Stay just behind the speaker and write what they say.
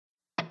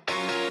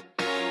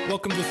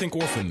Welcome to Think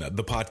Orphan,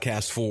 the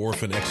podcast for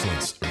orphan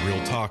excellence.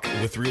 Real talk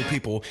with real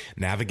people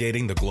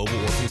navigating the global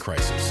orphan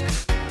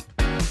crisis.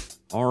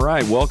 All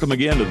right, welcome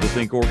again to the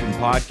Think Orphan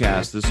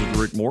podcast. This is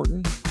Rick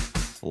Morton,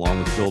 along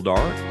with Phil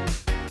Dart.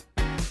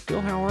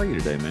 Phil, how are you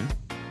today, man?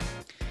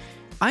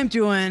 I'm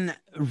doing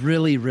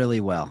really,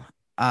 really well.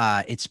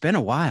 It's been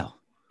a while.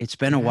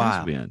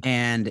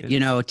 And,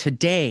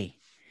 today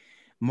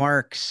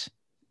marks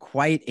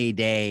quite a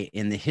day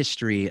in the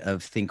history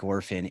of Think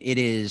Orphan. It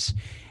is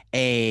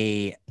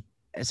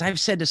as I've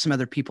said to some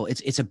other people,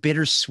 it's a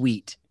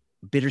bittersweet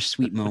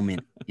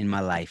moment in my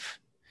life,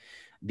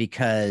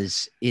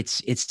 because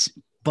it's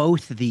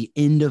both the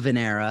end of an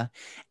era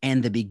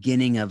and the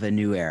beginning of a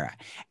new era.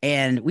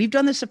 And we've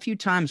done this a few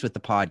times with the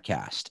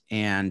podcast.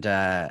 And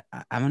I'm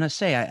going to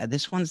say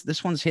this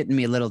one's hitting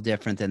me a little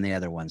different than the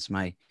other ones.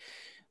 My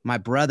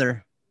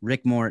brother,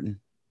 Rick Morton,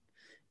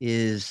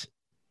 is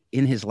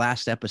in his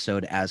last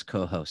episode as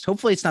co-host.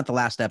 Hopefully it's not the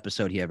last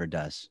episode he ever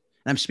does.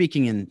 And I'm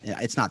speaking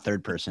it's not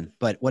third person,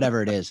 but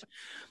whatever it is.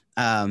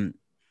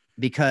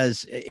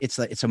 Because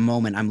it's a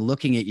moment. I'm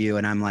looking at you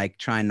and I'm like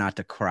trying not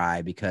to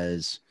cry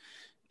because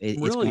it's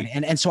going,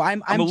 and so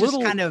I'm a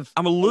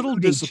little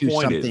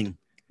disappointed.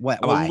 Why?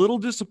 I'm a little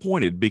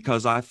disappointed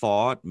because I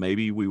thought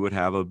maybe we would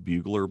have a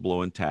bugler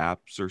blowing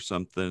taps or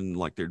something,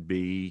 like there'd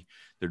be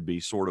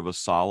sort of a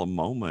solemn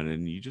moment,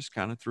 and you just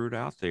kind of threw it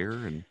out there,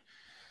 and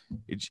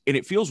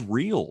it feels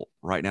real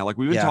right now. Like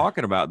we've been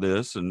talking about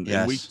this, and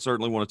we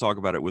certainly want to talk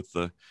about it with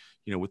the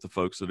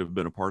folks that have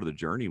been a part of the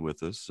journey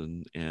with us,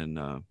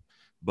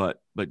 but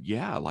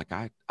yeah, like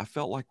I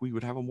felt like we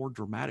would have a more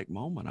dramatic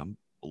moment. I'm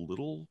a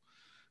little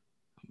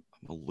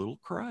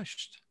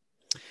crushed.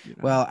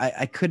 Well,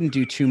 I couldn't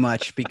do too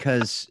much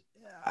because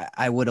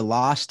I would have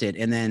lost it,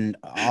 and then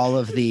all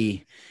of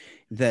the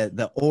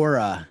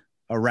aura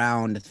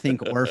around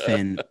Think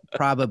Orphan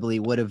probably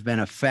would have been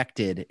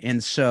affected.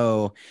 And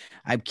so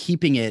I'm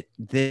keeping it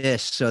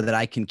this so that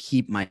I can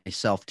keep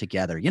myself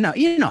together. You know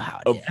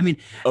how it is. I mean,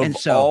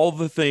 all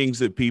the things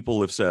that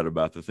people have said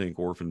about the Think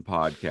Orphan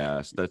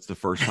podcast, that's the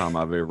first time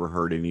I've ever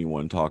heard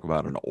anyone talk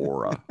about an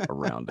aura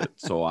around it.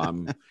 So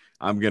I'm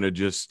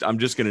just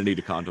gonna need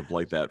to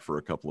contemplate that for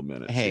a couple of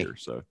minutes here.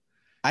 So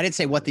I didn't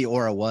say what the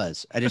aura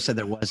was. I just said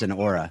there was an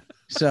aura.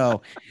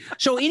 So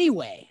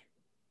anyway,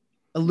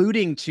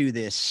 alluding to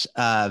this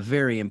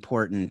very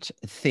important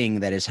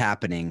thing that is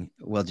happening,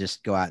 we'll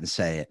just go out and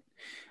say it.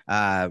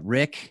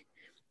 Rick,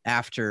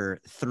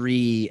 after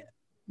 3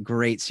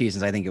 great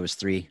seasons, I think it was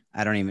 3.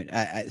 I don't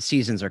even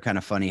seasons are kind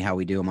of funny how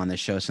we do them on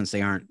this show, since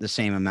they aren't the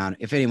same amount.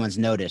 If anyone's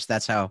noticed,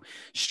 that's how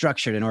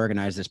structured and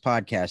organized this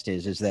podcast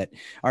is that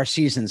our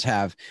seasons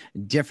have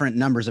different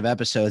numbers of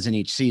episodes in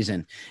each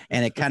season,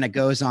 and it kind of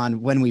goes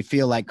on when we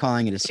feel like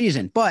calling it a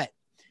season. But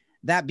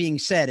that being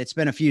said, it's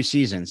been a few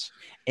seasons,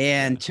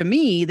 and to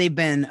me, they've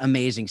been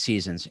amazing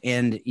seasons.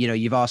 And,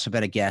 you've also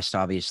been a guest,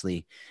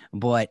 obviously,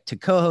 but to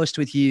co-host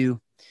with you,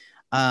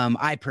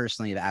 I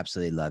personally have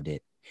absolutely loved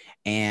it.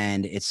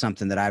 And it's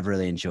something that I've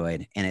really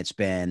enjoyed. And it's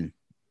been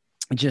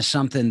just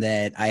something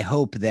that I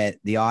hope that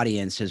the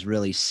audience has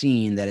really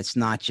seen, that it's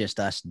not just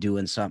us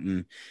doing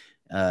something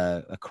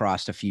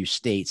across a few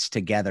states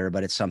together,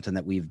 but it's something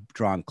that we've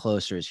drawn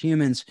closer as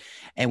humans.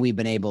 And we've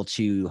been able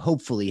to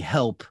hopefully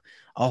help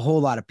a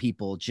whole lot of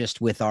people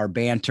just with our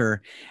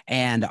banter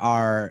and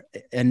our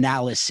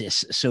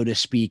analysis, so to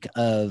speak,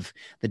 of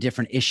the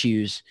different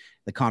issues,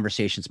 the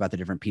conversations about the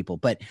different people.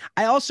 But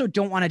I also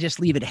don't want to just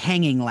leave it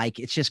hanging like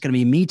it's just going to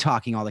be me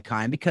talking all the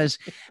time, because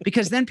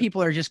then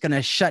people are just going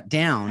to shut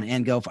down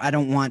and go, I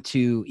don't want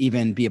to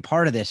even be a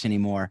part of this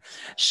anymore.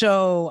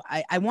 So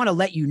I want to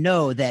let you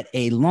know that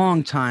a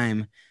long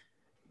time,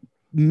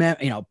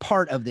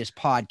 part of this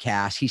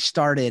podcast, he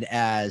started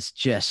as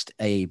just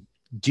a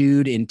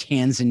dude in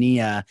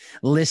Tanzania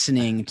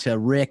listening to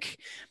Rick,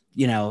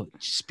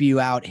 spew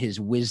out his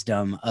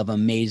wisdom of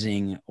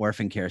amazing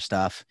orphan care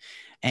stuff.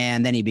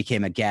 And then he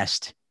became a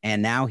guest,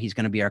 and now he's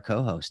going to be our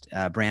co-host,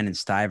 Brandon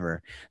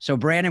Stiver. So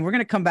Brandon, we're going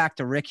to come back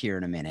to Rick here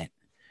in a minute,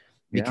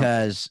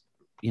 because,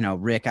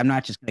 Rick, I'm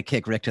not just going to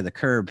kick Rick to the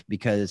curb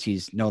because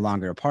he's no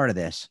longer a part of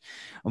this,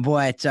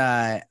 but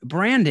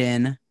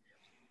Brandon,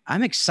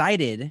 I'm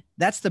excited.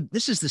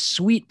 This is the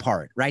sweet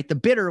part, right? The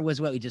bitter was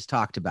what we just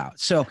talked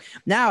about. So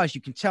now, as you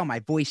can tell, my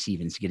voice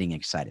even is getting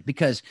excited,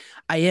 because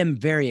I am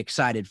very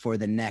excited for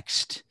the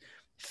next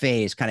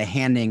phase, kind of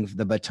handing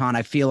the baton.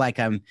 I feel like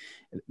I'm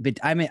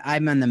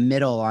in the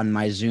middle on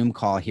my Zoom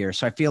call here.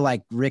 So I feel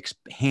like Rick's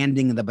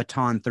handing the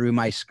baton through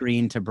my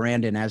screen to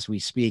Brandon as we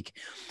speak,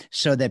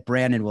 so that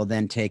Brandon will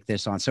then take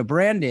this on. So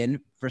Brandon,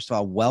 first of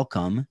all,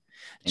 welcome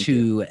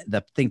to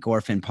the Think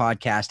Orphan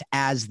podcast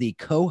as the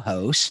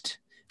co-host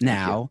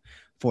now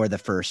for the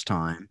first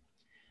time.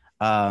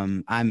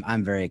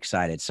 I'm very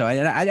excited. So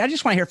I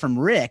just want to hear from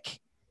Rick.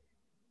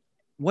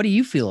 What do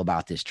you feel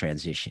about this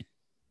transition?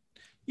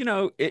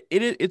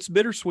 It's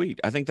bittersweet.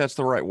 I think that's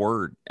the right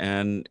word.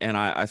 And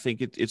I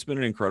think it's been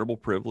an incredible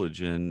privilege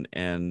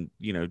and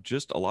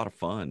just a lot of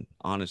fun,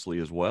 honestly,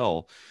 as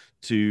well,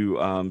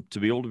 to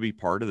be able to be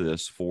part of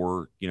this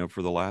for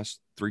the last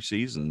 3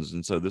 seasons.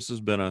 And so this has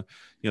been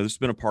this has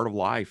been a part of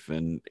life,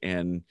 and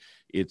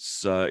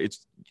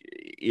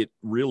it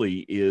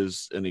really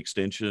is an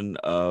extension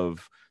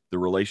of the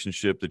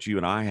relationship that you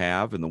and I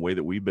have, and the way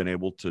that we've been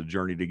able to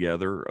journey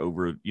together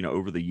over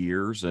the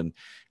years. And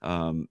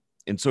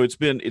so it's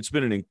been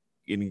an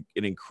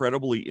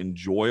incredibly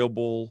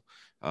enjoyable,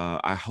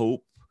 I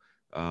hope,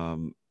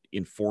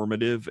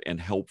 informative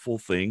and helpful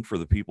thing for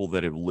the people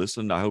that have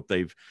listened. I hope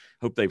they've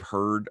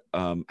heard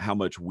how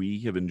much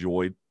we have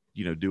enjoyed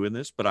doing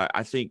this. But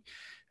I think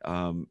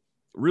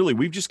really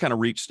we've just kind of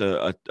reached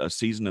a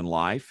season in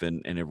life,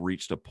 and have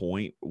reached a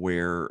point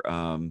where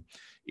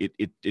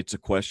it's a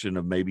question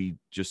of maybe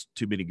just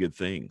too many good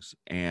things,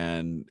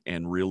 and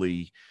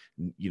really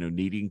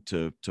needing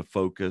to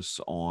focus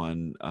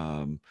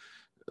on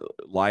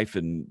life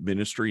and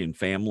ministry and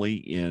family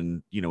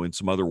in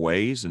some other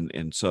ways.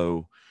 And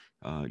so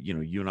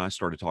you and I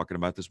started talking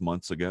about this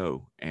months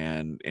ago,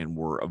 and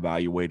we're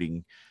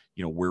evaluating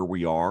where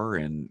we are,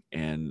 and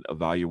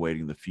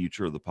evaluating the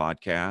future of the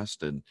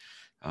podcast. And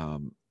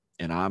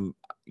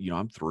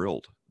I'm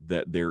thrilled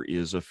that there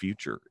is a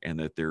future, and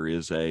that there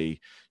is a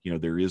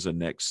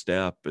next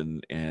step,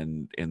 and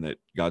that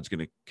God's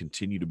going to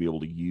continue to be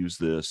able to use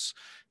this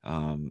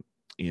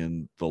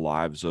in the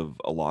lives of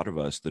a lot of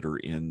us that are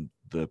in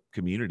the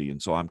community.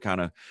 And so I'm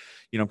kind of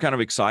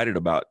excited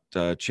about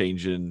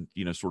changing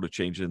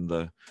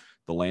the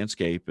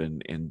landscape,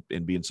 and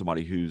being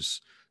somebody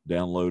who's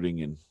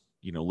downloading and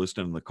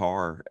listening in the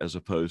car, as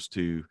opposed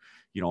to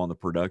on the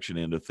production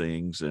end of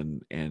things,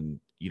 and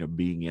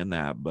being in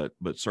that. But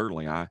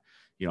certainly I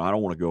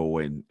don't want to go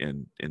away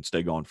and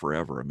stay gone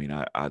forever. I mean,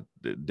 I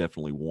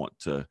definitely want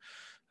to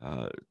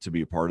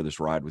be a part of this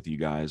ride with you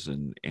guys,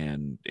 and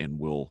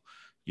we'll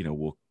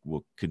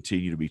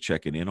continue to be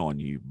checking in on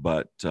you.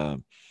 But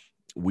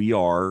we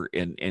are,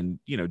 and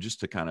just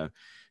to kind of,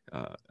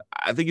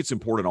 I think it's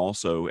important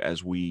also,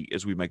 as we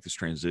make this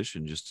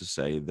transition, just to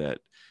say that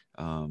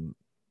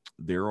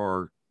there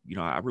are,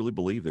 I really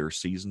believe there are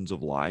seasons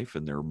of life,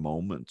 and there are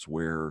moments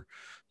where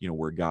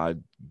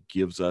God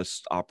gives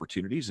us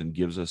opportunities, and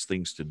gives us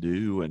things to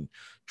do, and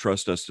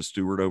trust us to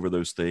steward over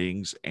those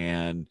things.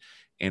 And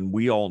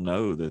we all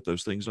know that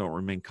those things don't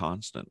remain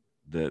constant,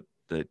 that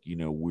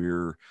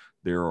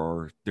there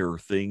are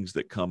things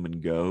that come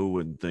and go,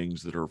 and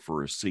things that are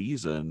for a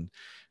season.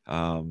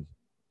 And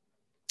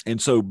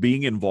so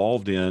being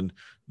involved in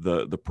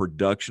the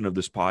production of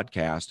this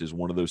podcast is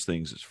one of those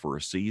things that's for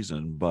a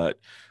season, but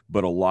a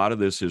lot of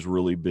this has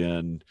really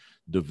been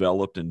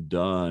developed and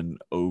done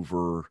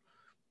over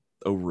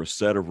a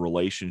set of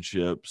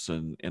relationships,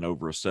 and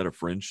over a set of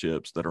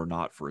friendships that are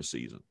not for a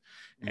season.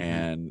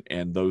 Mm-hmm.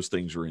 And those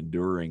things are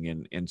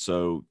enduring. And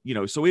so,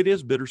 so it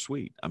is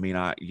bittersweet. I mean,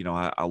 I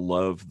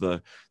love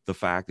the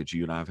fact that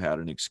you and I've had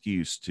an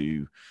excuse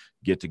to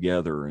get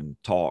together and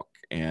talk.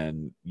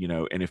 And,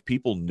 and if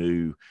people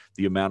knew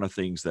the amount of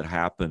things that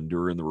happen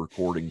during the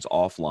recordings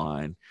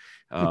offline,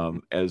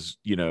 as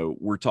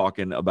we're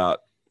talking about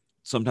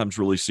sometimes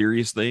really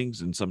serious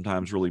things, and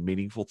sometimes really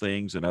meaningful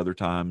things, and other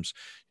times,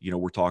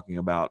 we're talking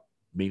about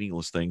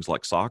meaningless things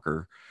like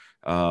soccer.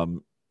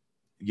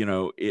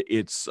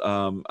 It's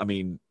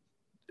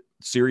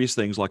serious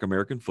things like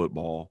American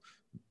football,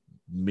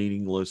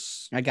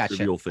 meaningless,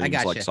 trivial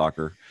things like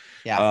soccer.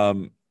 Yeah.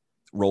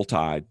 Roll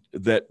Tide,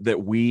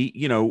 that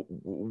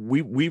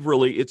we've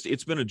really,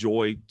 it's been a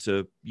joy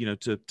to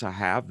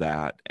have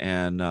that.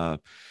 And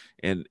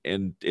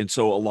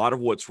so a lot of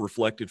what's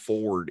reflected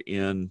forward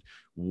in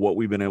what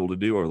we've been able to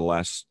do over the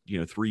last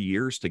 3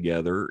 years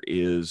together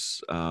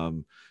is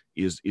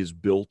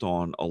built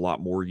on a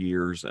lot more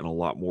years, and a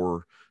lot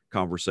more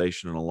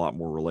conversation, and a lot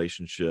more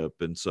relationship.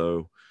 And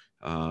so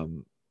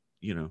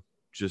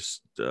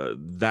just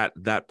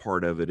that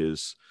part of it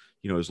is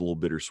is a little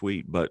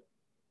bittersweet. But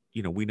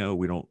we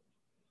know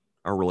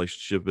our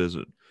relationship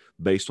isn't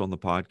based on the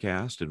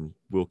podcast, and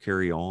we'll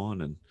carry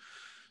on. And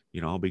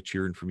I'll be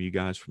cheering from you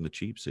guys from the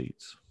cheap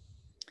seats.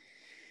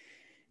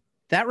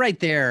 That right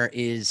there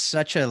is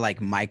such a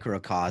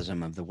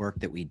microcosm of the work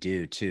that we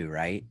do too,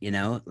 right?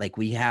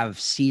 We have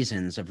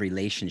seasons of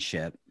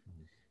relationship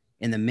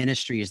in the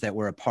ministries that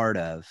we're a part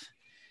of,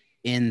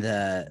 in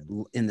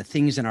the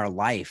things in our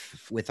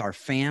life, with our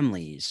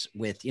families,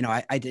 with,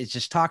 I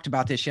just talked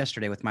about this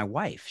yesterday with my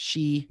wife.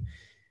 She's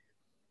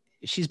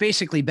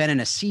basically been in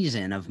a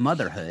season of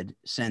motherhood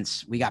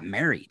since we got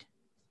married.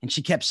 And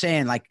she kept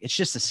saying it's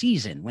just a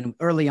season, when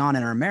early on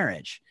in our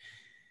marriage.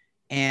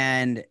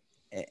 And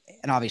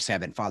obviously I've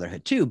been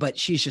fatherhood too, but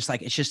she's just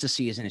it's just a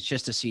season. It's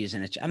just a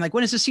season. I'm like,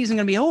 when is the season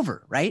going to be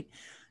over? Right.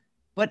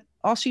 But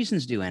all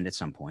seasons do end at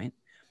some point.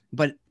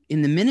 But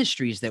in the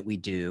ministries that we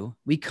do,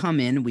 we come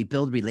in, we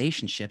build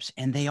relationships,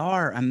 and they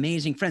are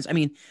amazing friends. I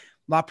mean,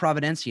 La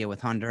Providencia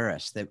with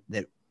Honduras,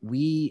 that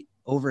we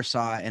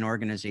oversaw an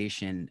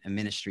organization, a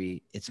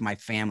ministry. It's my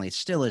family. It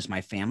still is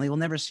my family. It will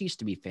never cease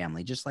to be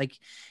family, just like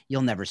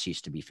you'll never cease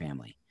to be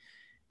family.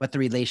 But the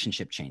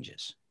relationship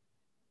changes.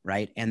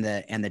 right? And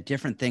the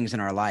different things in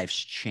our lives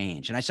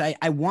change. And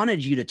I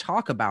wanted you to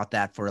talk about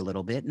that for a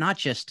little bit, not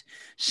just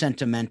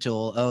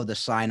sentimental, oh, the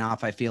sign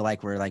off. I feel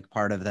like we're like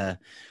part of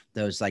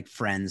those like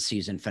Friends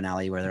season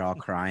finale where they're all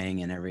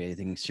crying and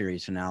everything,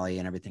 series finale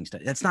and everything's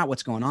done. That's not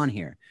what's going on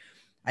here.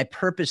 I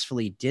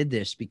purposefully did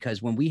this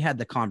because when we had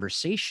the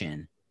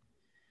conversation,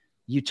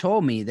 you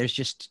told me there's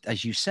just,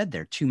 as you said,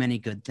 there are too many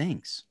good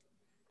things.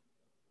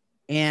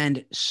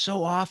 And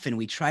so often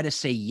we try to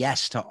say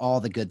yes to all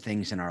the good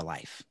things in our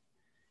life.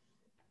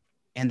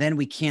 And then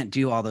we can't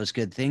do all those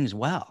good things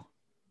well.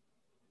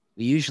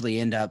 We usually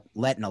end up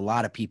letting a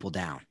lot of people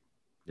down.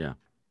 Yeah.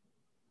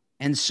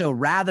 And so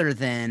rather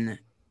than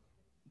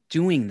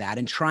doing that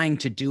and trying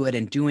to do it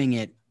and doing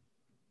it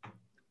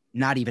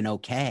not even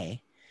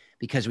okay,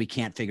 because we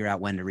can't figure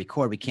out when to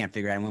record, we can't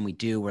figure out when we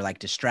do, we're like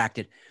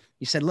distracted.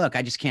 You said, look,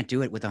 I just can't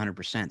do it with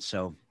 100%.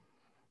 So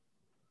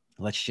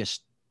let's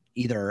just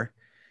either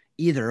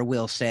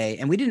we'll say,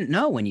 and we didn't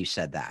know when you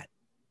said that.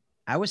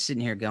 I was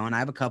sitting here going, I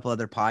have a couple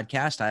other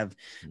podcasts. I have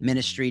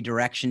ministry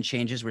direction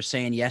changes. We're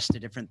saying yes to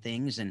different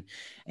things.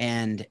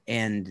 And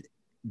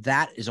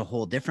that is a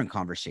whole different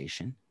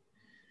conversation.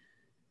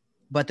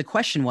 But the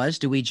question was,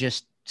 do we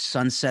just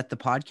sunset the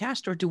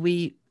podcast or do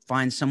we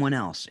find someone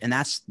else? And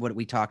that's what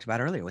we talked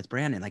about earlier with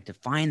Brandon, like to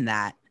find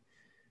that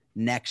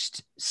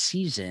next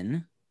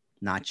season,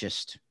 not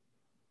just,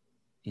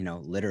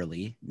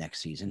 literally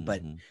next season,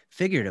 but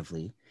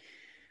figuratively,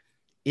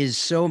 is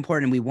so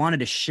important. And we wanted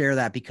to share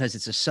that because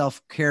it's a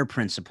self-care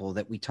principle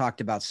that we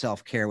talked about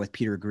self-care with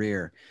Peter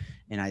Greer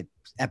in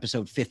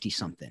episode 50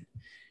 something,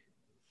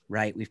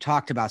 right? We've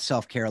talked about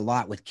self-care a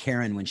lot with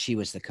Karen when she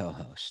was the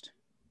co-host.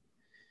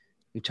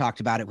 We've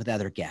talked about it with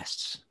other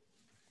guests,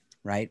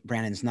 right?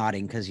 Brandon's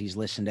nodding because he's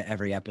listened to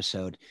every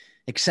episode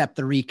except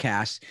the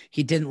recast.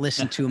 He didn't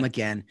listen to him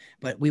again,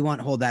 but we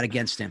won't hold that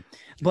against him.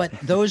 But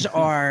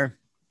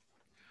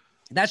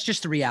that's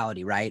just the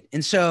reality, right?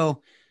 And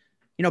so,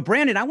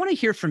 Brandon, I want to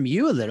hear from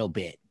you a little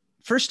bit.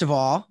 First of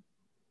all,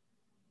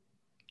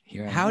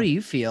 how do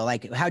you feel?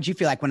 Like, how'd you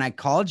feel like when I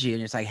called you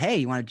and it's like, hey,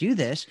 you want to do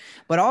this?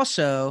 But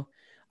also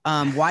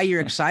why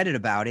you're excited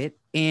about it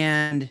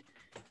and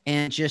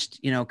just,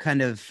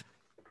 kind of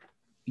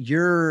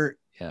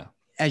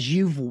as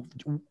you've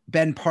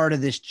been part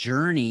of this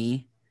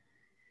journey,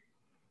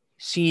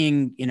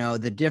 seeing,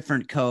 the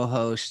different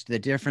co-hosts, the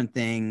different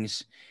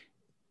things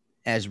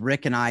as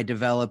Rick and I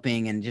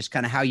developing and just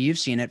kind of how you've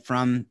seen it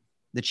from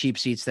the cheap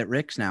seats that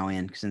Rick's now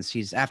in, since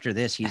he's after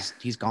this,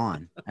 he's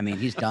gone. I mean,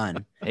 he's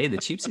done. Hey, the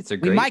cheap seats are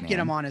great. We might get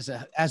him on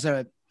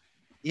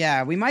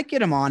we might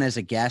get him on as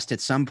a guest at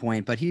some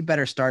point, but he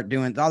better start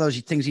doing all those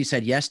things he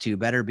said yes to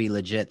better be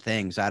legit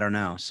things. I don't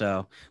know.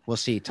 So we'll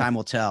see. Time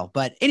will tell.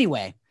 But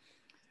anyway,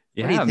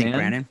 what do you think,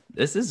 Brandon?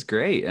 This is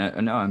great.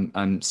 No,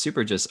 I'm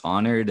super just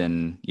honored.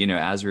 And,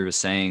 as we were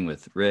saying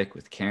with Rick,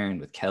 with Karen,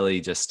 with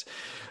Kelly, just,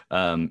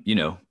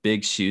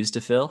 big shoes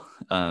to fill.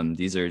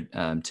 These are,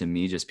 to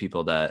me, just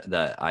people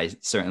that I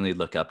certainly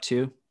look up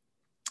to.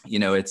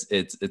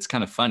 It's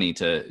kind of funny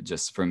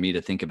for me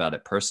to think about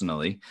it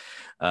personally.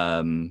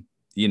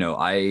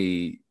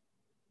 I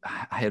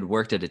had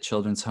worked at a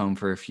children's home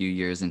for a few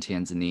years in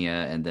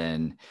Tanzania and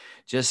then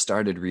just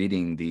started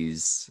reading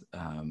these,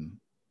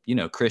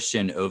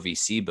 Christian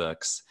OVC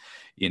books,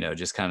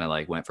 just kind of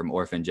like went from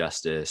Orphan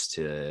Justice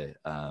to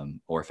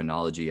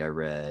Orphanology I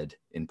read,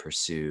 In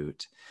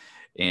Pursuit.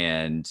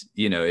 And,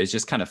 it's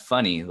just kind of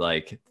funny,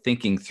 like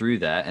thinking through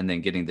that and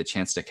then getting the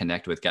chance to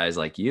connect with guys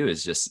like you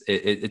is just,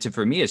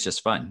 for me, it's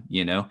just fun,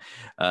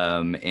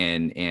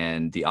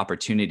 and the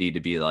opportunity to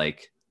be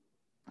like,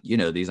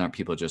 these aren't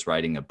people just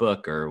writing a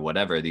book or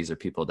whatever. These are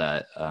people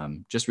that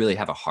just really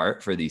have a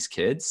heart for these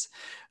kids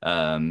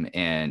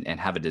and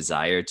have a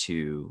desire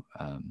to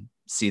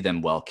see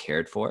them well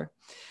cared for.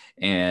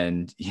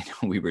 And,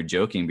 we were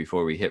joking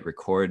before we hit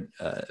record,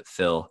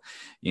 Phil,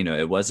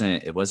 it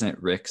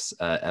wasn't Rick's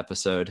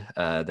episode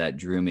that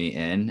drew me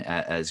in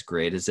as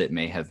great as it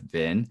may have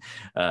been.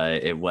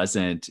 It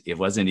wasn't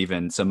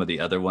even some of the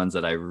other ones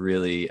that I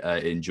really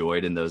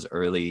enjoyed in those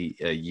early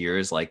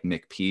years, like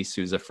Mick Peace,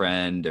 who's a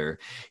friend, or,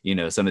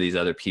 some of these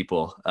other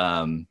people.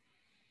 Bro,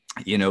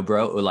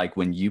 like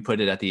when you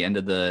put it at the end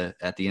of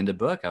the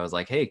book, I was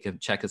like, hey,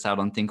 check us out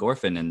on Think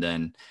Orphan. And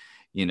then,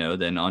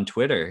 then on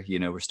Twitter,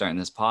 we're starting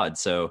this pod.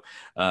 So,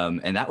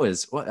 and that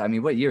was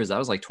what year was that?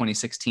 Was like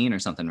 2016 or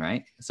something,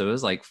 right? So it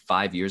was like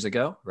 5 years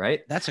ago,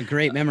 right? That's a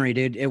great memory,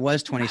 dude. It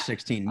was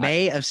 2016.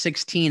 May of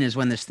 16 is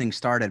when this thing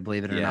started,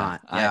 believe it or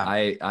not. Yeah.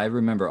 I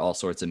remember all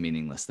sorts of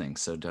meaningless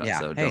things. So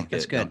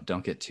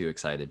don't get too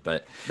excited,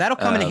 but that'll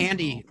come in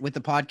handy with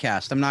the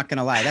podcast. I'm not going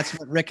to lie. That's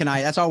what Rick and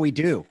that's all we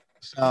do.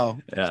 So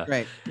that's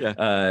great. Yeah.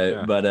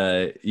 But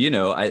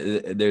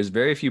there's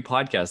very few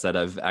podcasts that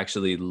I've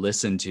actually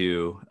listened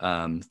to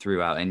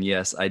throughout. And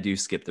yes, I do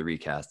skip the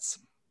recasts.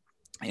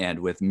 And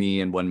with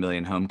me and 1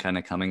 Million Home kind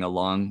of coming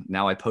along,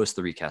 now I post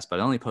the recast, but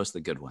I only post the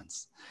good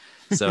ones.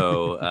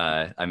 So,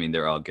 I mean,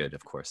 they're all good,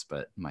 of course,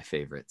 but my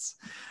favorites.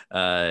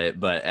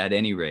 But at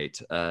any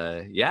rate,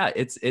 yeah,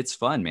 it's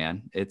fun,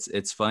 man.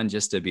 It's fun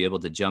just to be able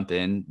to jump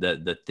in.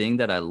 The thing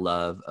that I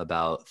love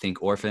about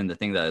Think Orphan, the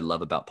thing that I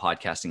love about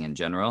podcasting in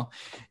general,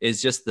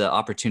 is just the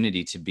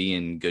opportunity to be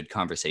in good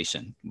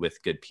conversation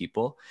with good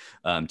people,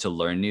 to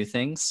learn new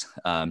things,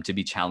 to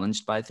be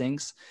challenged by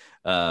things.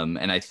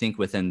 And I think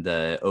within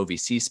the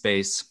OVC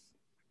space,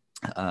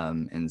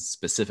 and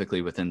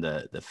specifically within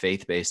the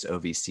faith-based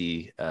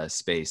OVC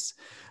space,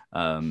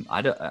 I'm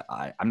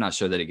not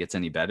sure that it gets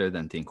any better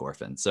than Think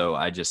Orphan. So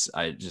I just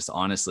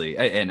honestly,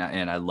 and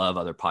I love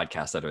other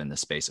podcasts that are in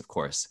this space, of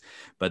course,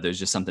 but there's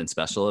just something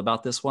special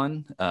about this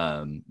one.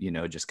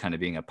 Just kind of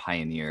being a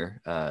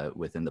pioneer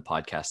within the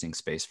podcasting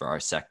space for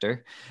our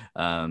sector,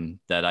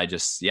 that I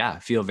just,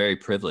 feel very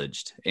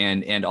privileged,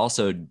 and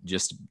also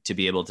just to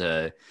be able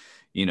to,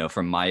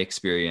 from my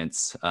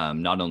experience,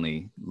 not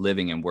only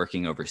living and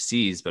working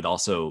overseas, but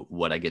also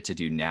what I get to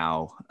do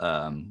now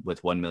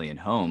with 1 Million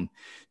Home,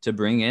 to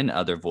bring in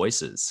other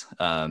voices,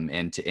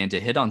 and to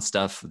hit on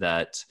stuff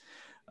that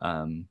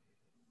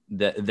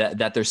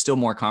there's still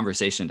more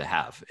conversation to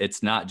have.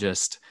 It's not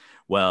just,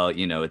 well,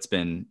 it's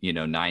been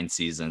 9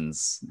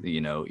 seasons,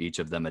 each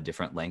of them a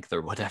different length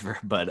or whatever,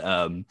 but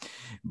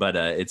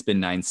it's been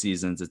 9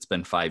 seasons, it's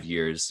been 5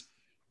 years.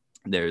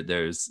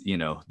 There's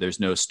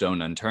no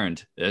stone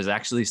unturned. There's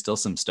actually still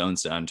some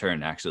stones to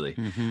unturn, actually.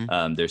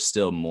 There's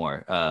still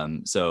more.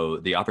 So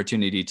the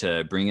opportunity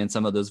to bring in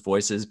some of those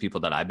voices,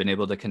 people that I've been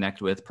able to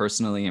connect with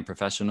personally and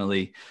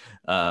professionally,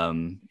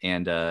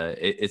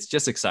 it's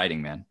just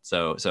exciting, man.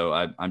 So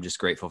I'm just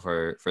grateful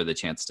for the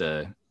chance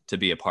to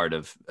be a part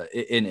of,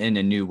 in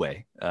a new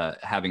way,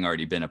 having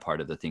already been a part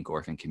of the Think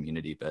Orphan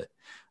community, but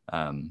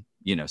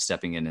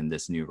stepping in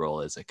this new role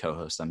as a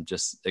co-host, I'm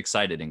just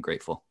excited and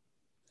grateful.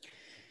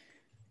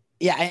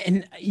 Yeah,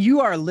 and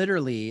you are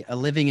literally a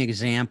living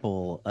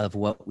example of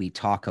what we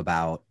talk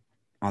about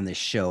on this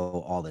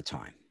show all the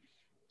time,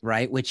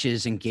 right? Which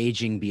is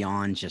engaging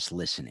beyond just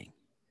listening.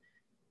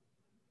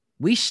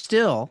 We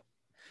still,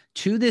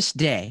 to this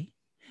day,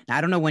 I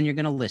don't know when you're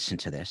going to listen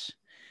to this,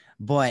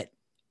 but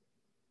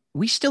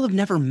we still have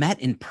never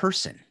met in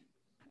person.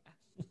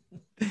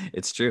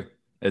 It's true.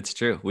 It's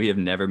true. We have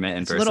never met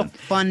in person. It's a little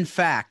fun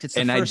fact. It's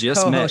the first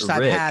co-host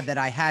I've had that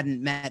I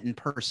hadn't met in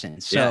person.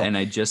 So yeah, and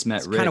I just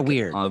met Rick, kind of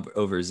weird,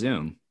 over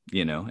Zoom,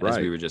 as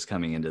we were just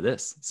coming into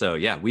this. So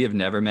yeah, we have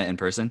never met in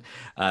person.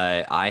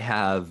 I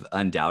have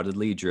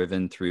undoubtedly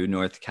driven through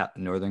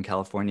Northern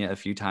California a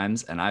few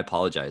times, and I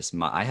apologize.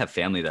 I have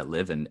family that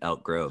live in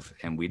Elk Grove,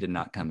 and we did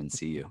not come and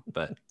see you,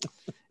 but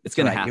it's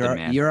going to happen,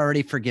 man. You're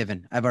already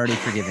forgiven. I've already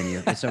forgiven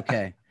you. It's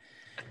okay.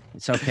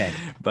 It's okay.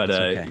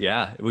 But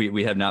yeah,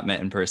 we have not met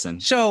in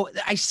person. So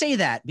I say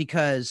that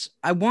because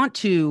I want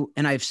to,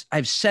 and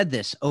I've said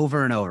this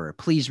over and over,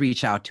 please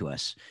reach out to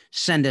us,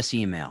 send us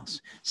emails,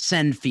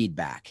 send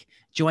feedback,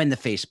 join the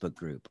Facebook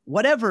group,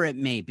 whatever it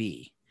may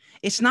be.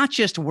 It's not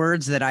just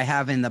words that I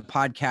have in the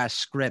podcast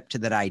script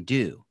that I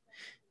do.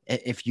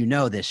 If you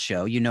know this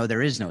show,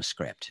 there is no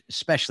script,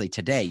 especially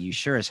today. You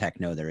sure as heck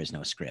know there is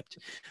no script.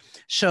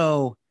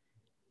 So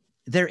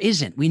there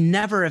isn't. We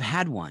never have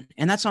had one.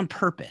 And that's on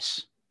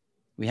purpose.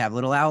 We have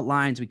little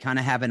outlines. We kind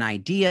of have an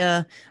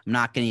idea. I'm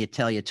not going to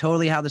tell you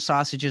totally how the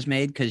sausage is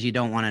made because you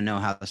don't want to know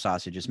how the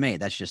sausage is made.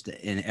 That's just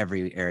in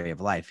every area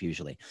of life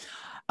usually.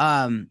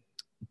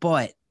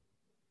 But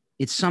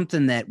it's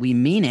something that we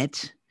mean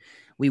it.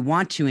 We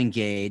want to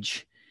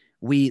engage.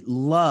 We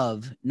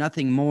love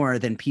nothing more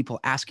than people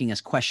asking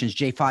us questions.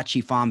 Jafat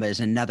Chifamba is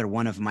another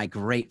one of my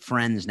great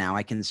friends now.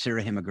 I consider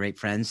him a great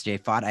friend.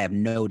 Jafat, I have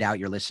no doubt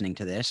you're listening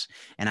to this,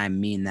 and I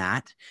mean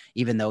that.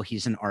 Even though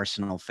he's an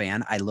Arsenal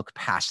fan, I look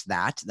past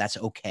that. That's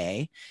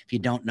okay. If you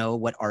don't know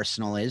what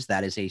Arsenal is,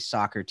 that is a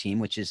soccer team,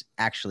 which is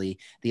actually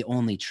the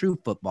only true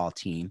football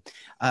team,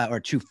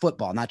 or true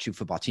football, not true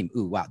football team.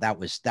 Ooh, wow, that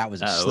was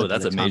a slip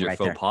that's of the a major right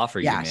faux there. pas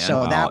for you, man.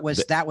 So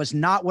that was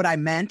not what I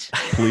meant.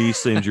 Please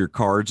send your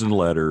cards and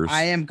letters.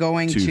 I am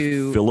going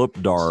to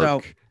Philip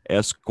Dark,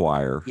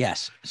 Esquire.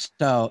 Yes.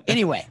 So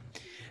anyway,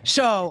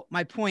 so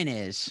my point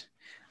is,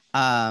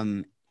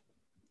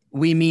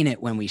 we mean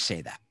it when we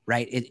say that,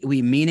 right?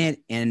 We mean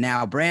it. And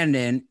now,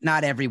 Brandon,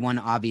 not everyone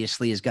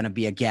obviously is going to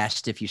be a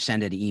guest if you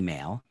send an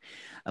email,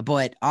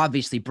 but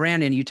obviously,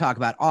 Brandon, you talk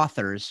about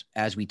authors,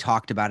 as we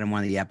talked about in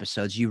one of the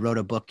episodes. You wrote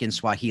a book in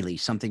Swahili,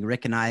 something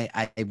Rick and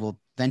I will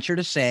venture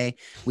to say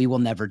we will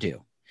never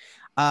do.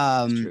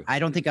 I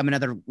don't think I'm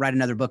write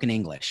another book in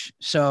English.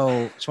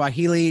 So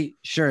Swahili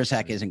sure as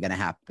heck isn't going to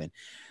happen,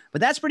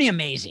 but that's pretty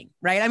amazing,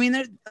 right? I mean,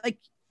 they're like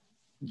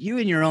you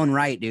in your own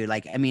right, dude.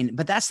 Like, I mean,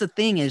 but that's the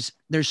thing is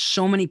there's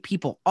so many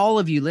people, all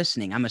of you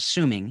listening, I'm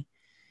assuming,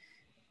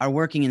 are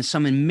working in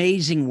some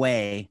amazing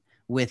way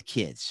with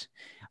kids.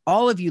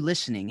 All of you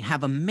listening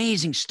have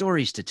amazing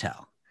stories to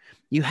tell.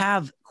 You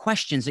have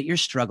questions that you're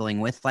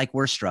struggling with, like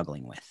we're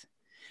struggling with.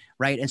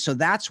 Right. And so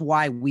that's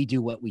why we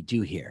do what we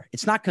do here.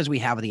 It's not because we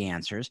have the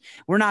answers.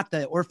 We're not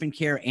the orphan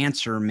care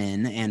answer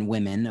men and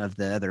women of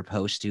the other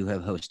hosts who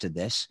have hosted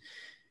this.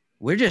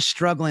 We're just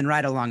struggling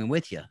right along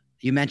with you.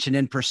 You mentioned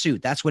In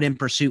Pursuit. That's what In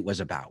Pursuit was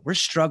about. We're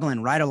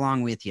struggling right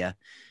along with you,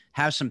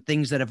 have some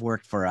things that have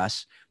worked for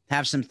us,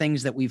 have some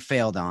things that we've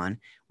failed on.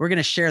 We're going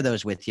to share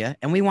those with you,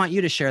 and we want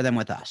you to share them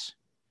with us,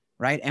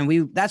 right?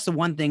 And that's the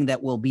one thing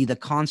that will be the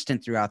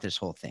constant throughout this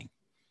whole thing.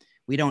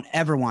 We don't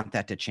ever want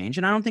that to change,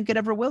 and I don't think it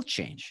ever will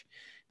change,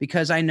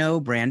 because I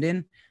know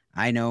Brandon,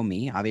 I know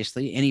me,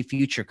 obviously, any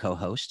future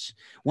co-hosts.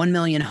 1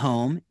 Million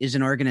Home is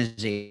an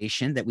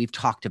organization that we've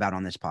talked about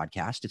on this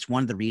podcast. It's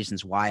one of the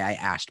reasons why I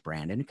asked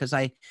Brandon, because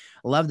I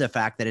love the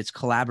fact that it's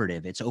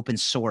collaborative, it's open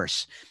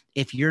source.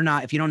 If you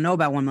don't know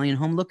about 1 Million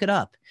Home, look it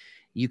up.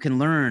 You can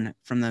learn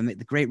from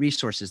the great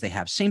resources they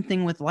have. Same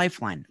thing with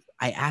Lifeline.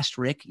 I asked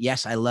Rick.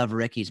 Yes, I love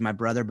Rick. He's my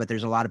brother, but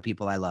there's a lot of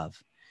people I love.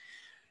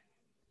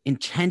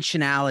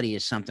 Intentionality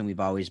is something we've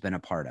always been a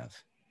part of.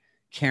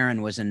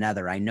 Karen was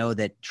another. I know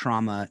that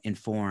trauma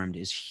informed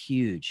is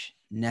huge,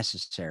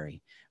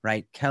 necessary,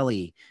 right?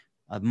 Kelly,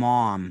 a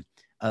mom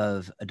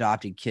of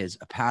adopted kids,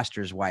 a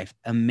pastor's wife,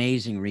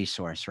 amazing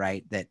resource,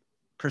 right? That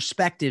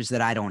perspectives that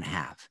I don't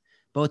have.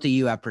 Both of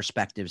you have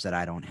perspectives that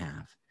I don't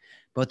have.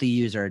 Both of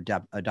you are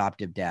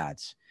adoptive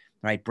dads,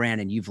 right?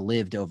 Brandon, you've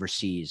lived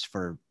overseas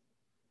for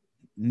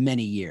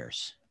many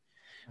years,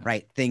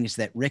 right? Things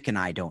that Rick and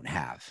I don't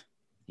have.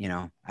 You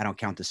know, I don't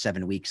count the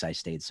 7 weeks I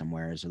stayed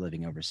somewhere as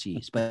living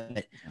overseas,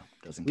 but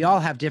we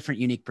all have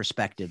different unique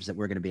perspectives that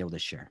we're going to be able to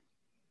share.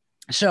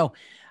 So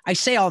I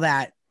say all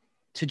that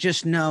to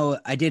just know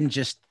I didn't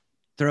just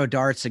throw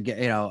darts,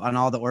 on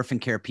all the orphan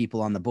care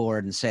people on the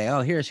board and say,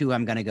 oh, here's who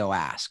I'm going to go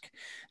ask.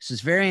 This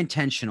is very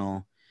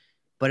intentional,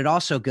 but it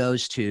also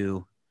goes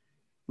to,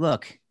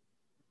 look,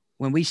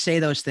 when we say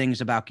those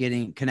things about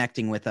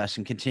connecting with us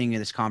and continuing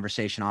this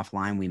conversation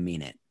offline, we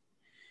mean it.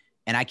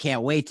 And I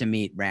can't wait to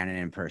meet Brandon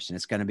in person.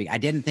 It's going to be, I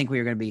didn't think we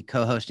were going to be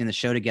co-hosting the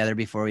show together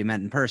before we met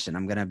in person.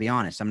 I'm going to be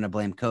honest. I'm going to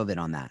blame COVID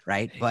on that.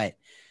 Right. But,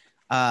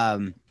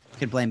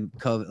 could blame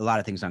COVID, a lot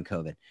of things on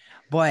COVID,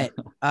 but,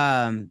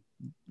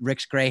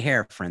 Rick's gray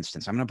hair, for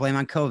instance, I'm going to blame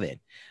on COVID.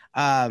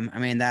 I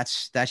mean,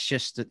 that's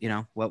just,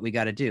 what we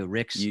got to do.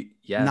 Rick's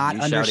not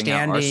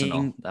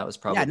understanding. That was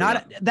probably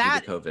not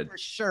that COVID for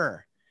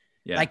sure.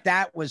 Yeah. Like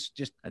that was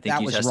just, I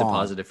think you tested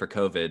positive for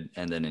COVID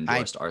and then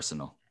endorsed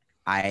Arsenal.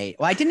 I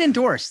didn't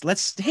endorse.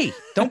 Hey,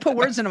 don't put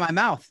words into my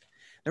mouth.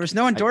 There was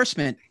no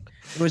endorsement.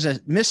 It was a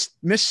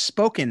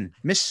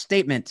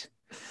misstatement.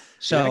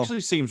 So it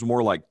actually seems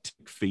more like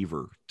tick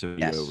fever to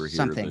me over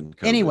here than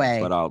COVID. Anyway,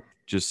 but I'll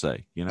just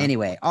say,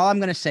 Anyway, all I'm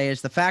going to say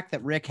is the fact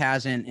that Rick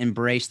hasn't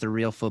embraced the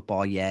real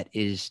football yet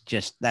is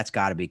just, that's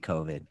got to be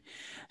COVID.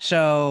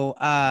 So,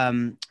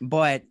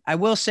 but I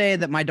will say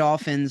that my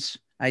Dolphins,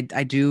 I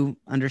do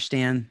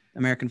understand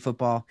American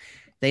football.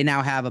 They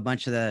now have a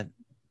bunch of the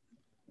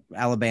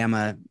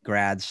Alabama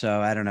grads.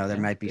 So I don't know, there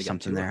might be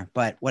something there,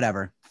 but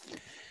whatever.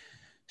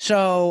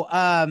 So,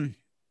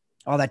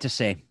 all that to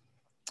say,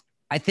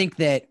 I think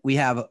that we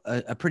have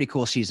a pretty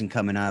cool season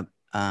coming up.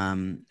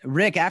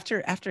 Rick,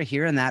 after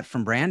hearing that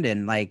from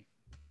Brandon, like,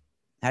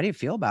 how do you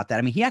feel about that?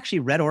 I mean, he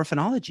actually read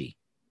Orphanology.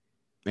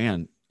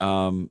 Man,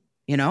 I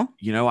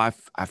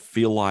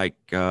feel like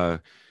I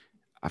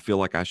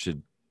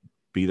should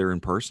be there in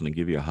person and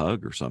give you a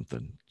hug or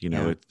something.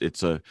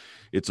 It's a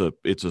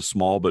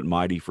small but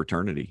mighty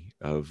fraternity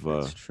of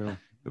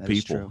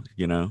people.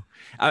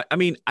 I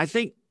mean, I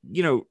think,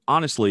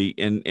 honestly,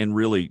 and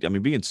really, I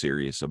mean, being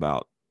serious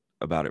about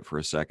it for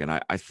a second,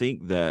 I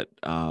think that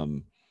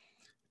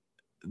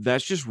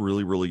that's just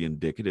really, really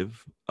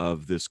indicative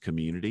of this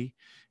community.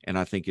 And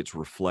I think it's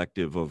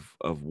reflective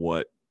of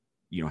what,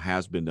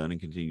 has been done and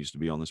continues to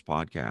be on this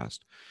podcast.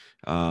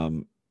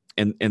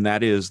 And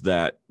that is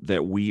that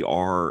we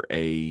are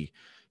a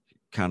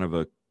kind of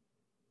a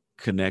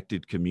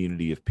connected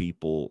community of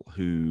people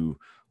who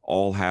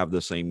all have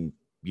the same,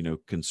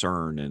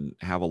 concern and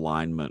have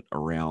alignment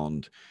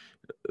around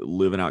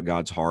living out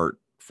God's heart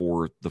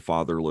for the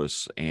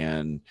fatherless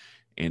and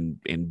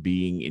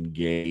being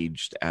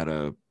engaged at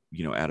a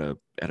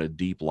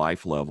deep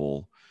life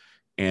level.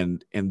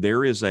 And there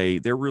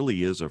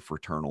really is a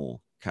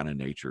fraternal kind of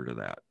nature to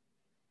that.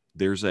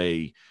 There's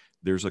a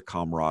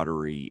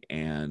camaraderie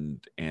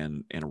and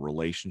a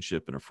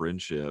relationship and a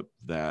friendship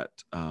that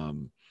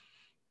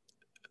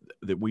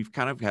we've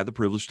kind of had the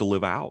privilege to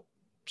live out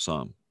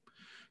some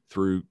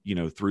through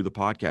the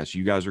podcast.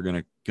 You guys are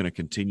going to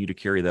continue to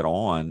carry that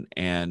on.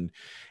 And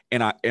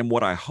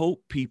what I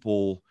hope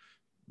people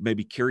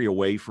maybe carry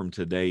away from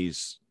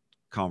today's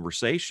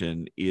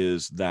conversation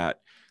is that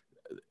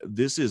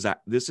this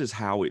is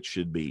how it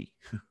should be,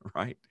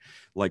 right?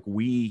 Like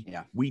we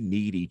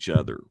need each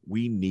other.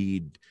 We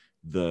need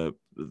the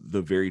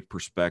varied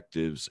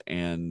perspectives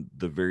and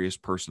the various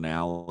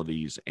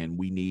personalities, and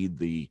we need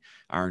the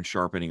iron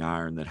sharpening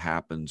iron that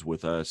happens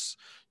with us,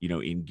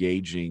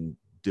 engaging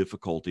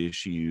difficult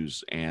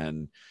issues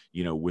and,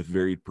 with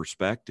varied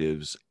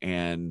perspectives.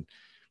 And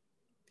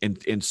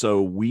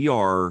so we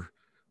are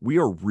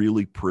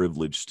really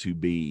privileged to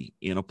be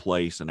in a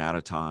place and at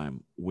a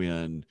time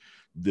when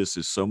this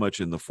is so much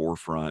in the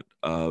forefront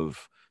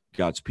of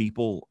God's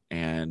people,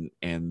 and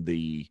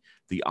the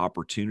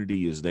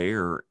opportunity is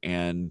there.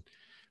 And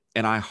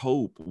I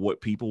hope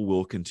what people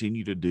will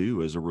continue to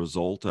do as a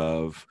result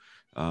of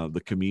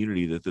the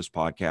community that this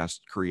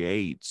podcast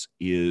creates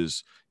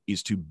is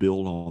to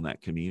build on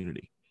that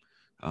community.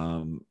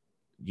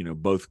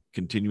 Both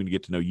continuing to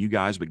get to know you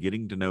guys, but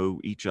getting to know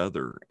each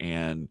other,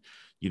 and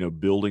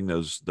building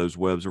those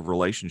webs of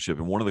relationship.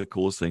 And one of the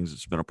coolest things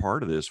that's been a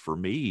part of this for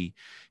me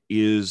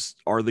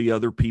are the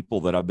other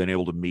people that I've been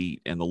able to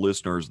meet, and the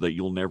listeners that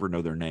you'll never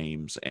know their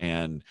names.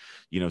 And,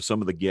 some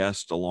of the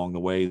guests along the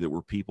way that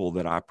were people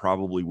that I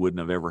probably wouldn't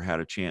have ever had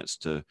a chance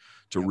to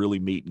really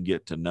meet and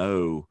get to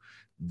know,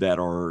 that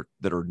are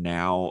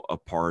now a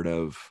part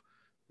of,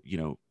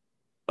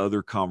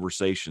 other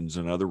conversations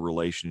and other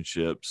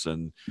relationships.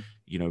 And,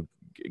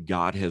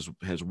 God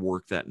has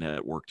worked that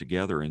network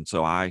together. And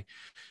so I,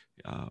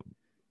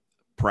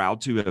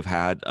 proud to have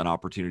had an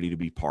opportunity to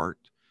be part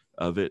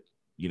of it,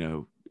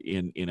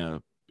 in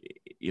a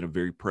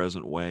very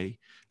present way,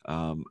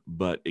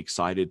 but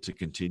excited to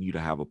continue to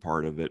have a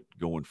part of it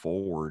going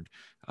forward,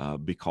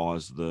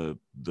 because the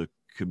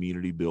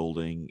community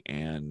building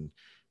and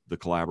the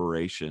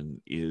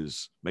collaboration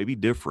is maybe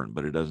different,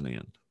 but it doesn't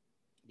end.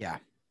 Yeah,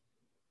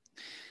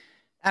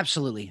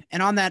 absolutely.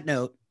 And on that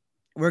note,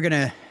 we're going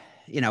to,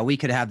 we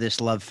could have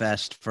this love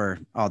fest for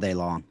all day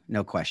long.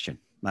 No question.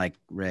 Like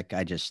Rick,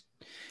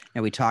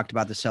 we talked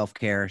about the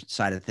self-care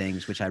side of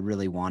things, which I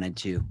really wanted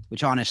to,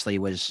 which honestly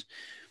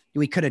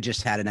we could have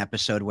just had an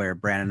episode where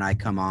Brandon and I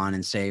come on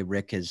and say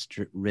Rick has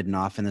ridden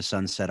off in the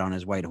sunset on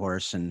his white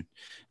horse, and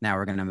now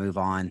we're going to move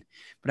on.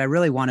 But I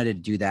really wanted to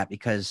do that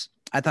because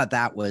I thought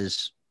that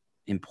was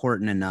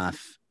important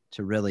enough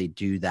to really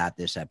do that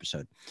this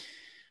episode.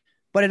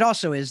 But it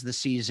also is the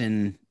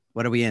season.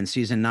 What are we in?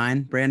 Season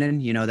 9, Brandon?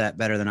 You know that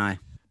better than I.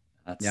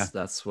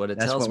 That's what it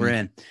That's tells what me. we're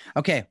in.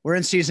 Okay. We're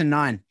in season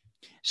 9.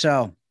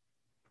 So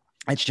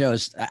it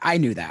shows, I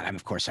knew that.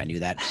 Of course I knew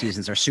that.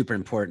 Seasons are super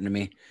important to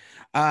me.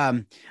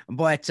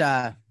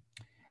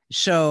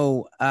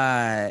 So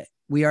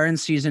we are in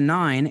season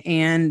 9,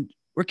 and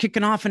we're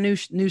kicking off a new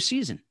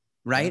season,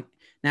 right? Yeah.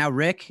 Now,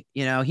 Rick,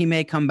 he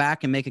may come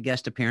back and make a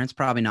guest appearance,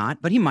 probably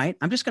not, but he might.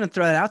 I'm just going to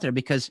throw that out there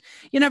because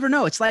you never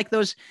know. It's like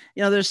those,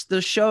 there's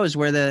those shows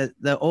where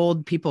the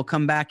old people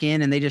come back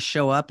in and they just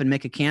show up and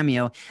make a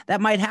cameo.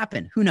 That might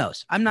happen. Who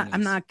knows? I'm not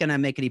going to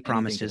make any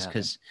promises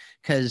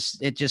because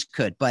it just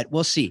could, but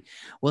we'll see.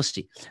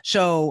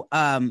 So,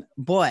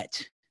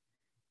 but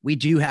we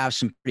do have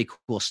some pretty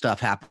cool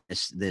stuff happen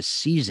this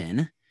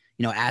season.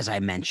 As I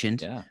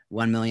mentioned,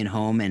 1 Million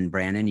Home, and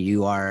Brandon,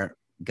 you are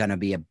going to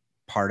be a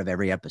part of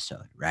every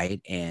episode, right?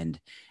 And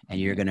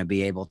you're going to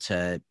be able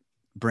to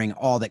bring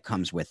all that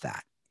comes with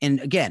that.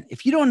 And again,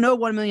 if you don't know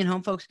 1 Million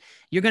Home, folks,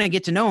 you're going to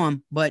get to know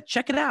them, but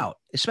check it out.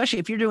 Especially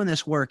if you're doing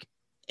this work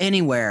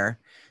anywhere,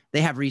 they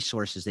have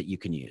resources that you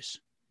can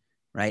use,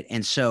 right?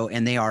 And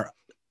they are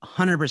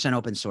 100%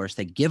 open source.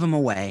 They give them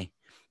away.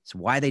 It's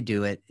why they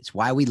do it. It's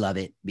why we love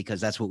it, because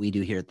that's what we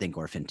do here at Think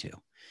Orphan too.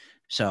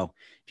 So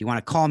if you want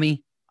to call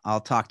me,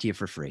 I'll talk to you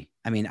for free.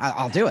 I mean,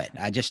 I'll do it.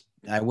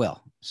 I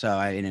will. So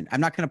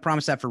I'm not going to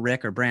promise that for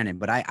Rick or Brandon,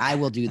 but I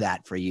will do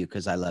that for you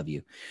because I love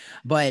you.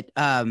 But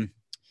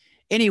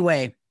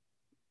anyway,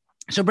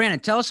 so Brandon,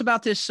 tell us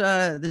about this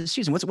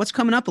season. What's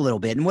coming up a little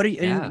bit, and what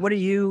are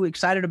you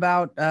excited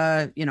about?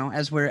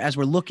 As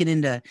we're looking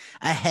into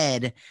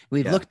ahead,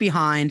 we've looked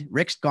behind.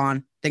 Rick's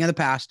gone, thing of the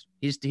past.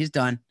 He's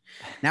done.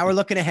 Now we're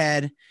looking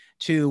ahead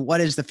to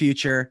what is the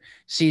future,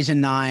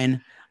 season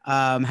 9.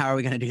 How are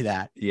we going to do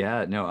that?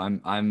 Yeah, no,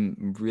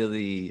 I'm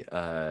really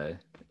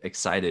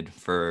excited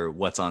for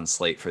what's on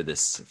slate for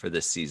this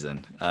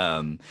season.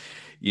 At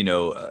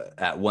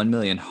 1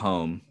 Million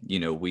Home,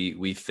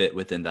 we fit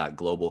within that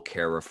global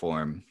care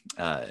reform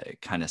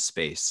kind of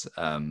space.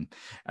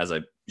 As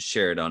I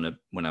shared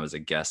when I was a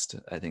guest,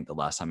 I think the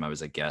last time I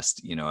was a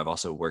guest, I've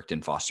also worked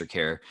in foster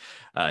care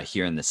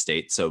here in the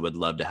States, so would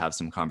love to have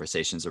some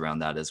conversations around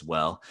that as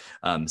well.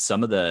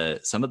 Some of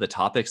the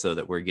topics though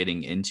that we're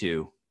getting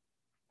into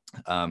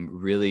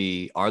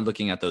really are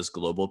looking at those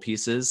global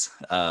pieces,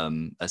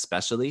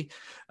 especially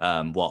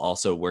while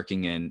also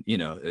working in,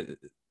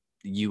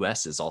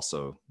 U.S. is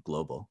also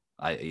global.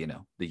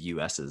 The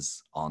U.S.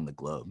 is on the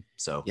globe.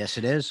 So yes,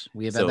 it is.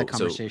 We have had that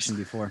conversation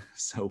before.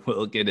 So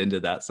we'll get into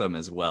that some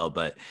as well.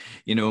 But,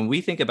 when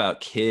we think about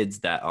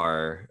kids that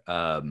are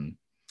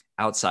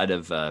outside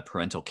of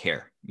parental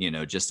care,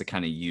 just to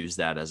kind of use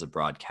that as a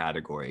broad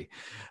category.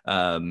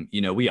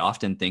 We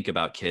often think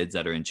about kids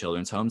that are in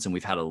children's homes, and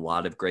we've had a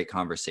lot of great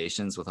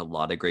conversations with a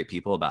lot of great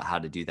people about how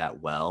to do that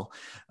well.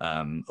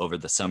 Over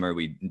the summer,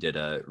 we did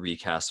a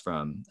recast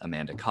from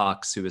Amanda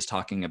Cox, who was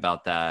talking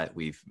about that.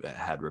 We've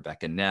had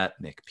Rebecca Nett,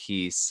 Mick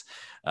Peace,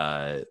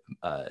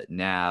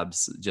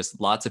 Nabs, just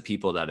lots of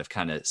people that have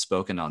kind of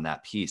spoken on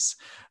that piece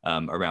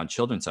around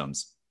children's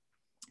homes.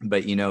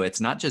 But,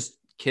 it's not just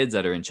kids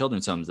that are in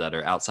children's homes that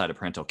are outside of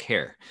parental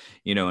care,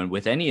 and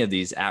with any of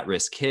these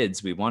at-risk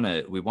kids, we want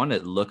to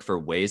look for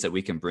ways that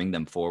we can bring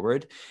them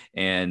forward.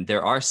 And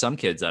there are some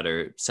kids that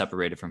are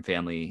separated from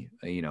family,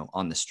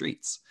 on the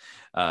streets,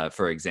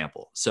 for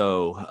example.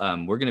 So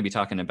we're going to be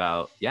talking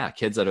about,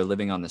 kids that are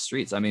living on the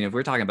streets. I mean, if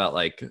we're talking about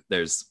like,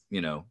 there's,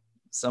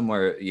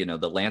 somewhere,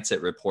 the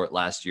Lancet report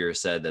last year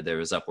said that there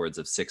was upwards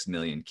of 6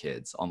 million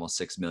kids, almost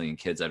 6 million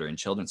kids that are in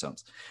children's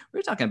homes.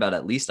 We're talking about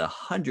at least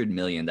 100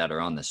 million that are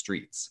on the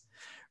streets,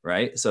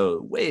 right?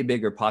 So way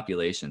bigger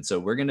population. So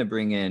we're going to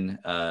bring in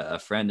a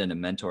friend and a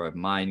mentor of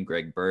mine,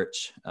 Greg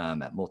Birch,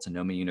 at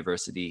Multnomah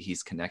University.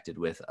 He's connected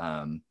with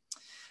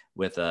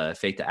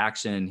Faith to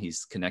Action.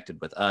 He's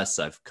connected with us.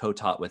 I've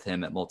co-taught with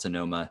him at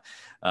Multnomah.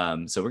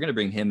 So we're going to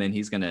bring him in.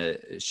 He's going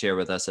to share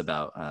with us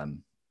about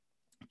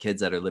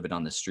kids that are living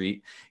on the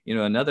street.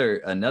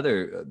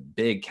 Another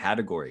big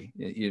category,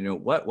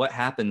 what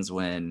happens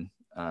when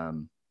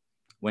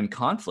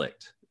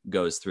conflict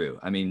goes through.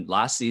 I mean,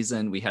 last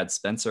season we had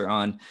Spencer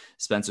on.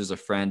 Spencer's a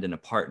friend and a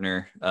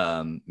partner.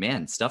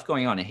 Man, stuff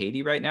going on in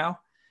Haiti right now,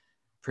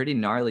 pretty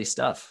gnarly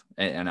stuff.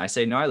 And I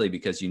say gnarly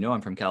because,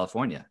 I'm from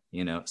California,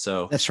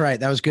 so. That's right.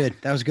 That was good.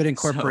 That was good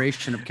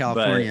incorporation of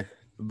California.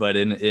 But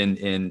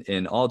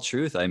in all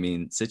truth, I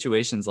mean,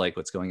 situations like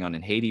what's going on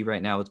in Haiti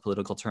right now with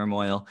political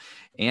turmoil,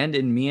 and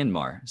in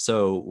Myanmar.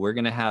 So we're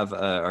going to have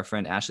our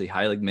friend Ashley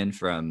Heiligman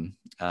from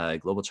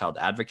Global Child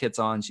Advocates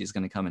on. She's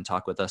going to come and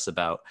talk with us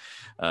about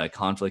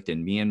conflict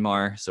in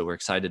Myanmar. So we're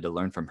excited to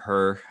learn from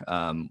her.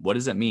 What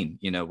does it mean,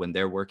 when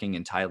they're working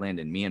in Thailand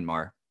and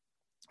Myanmar,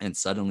 and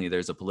suddenly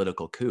there's a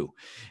political coup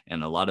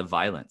and a lot of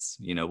violence?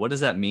 What does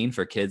that mean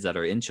for kids that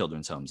are in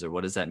children's homes, or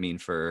what does that mean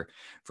for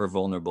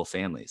vulnerable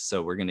families?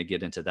 So we're going to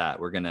get into that.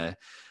 We're going to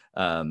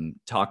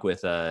talk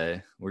with,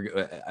 I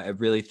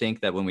really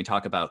think that when we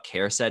talk about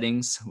care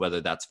settings,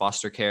 whether that's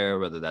foster care,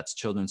 whether that's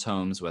children's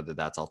homes, whether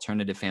that's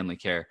alternative family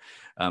care,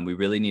 we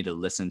really need to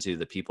listen to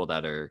the people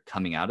that are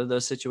coming out of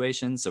those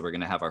situations. So we're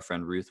going to have our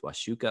friend Ruth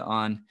Washuka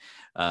on.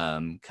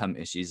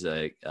 She's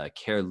a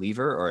care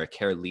leaver, or a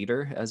care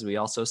leader, as we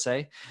also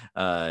say,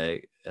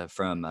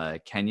 from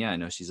Kenya. I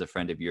know she's a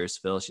friend of yours,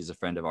 Phil. She's a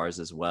friend of ours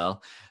as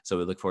well. So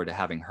we look forward to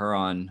having her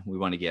on. We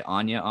want to get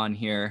Anya on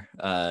here,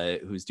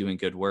 who's doing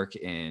good work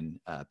in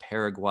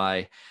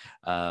Paraguay.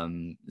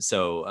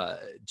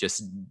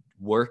 Just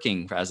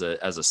working as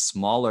a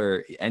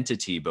smaller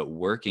entity, but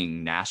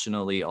working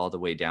nationally all the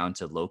way down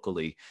to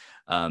locally.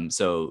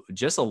 So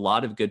just a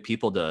lot of good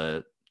people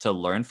to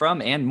learn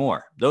from, and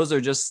more. Those are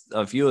just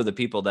a few of the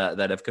people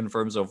that have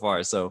confirmed so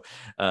far. So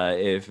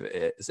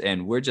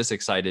and we're just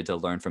excited to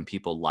learn from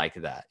people like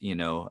that.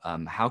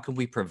 How can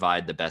we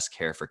provide the best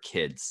care for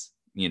kids,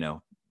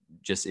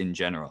 just in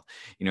general?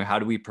 How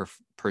do we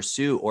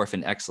pursue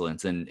orphan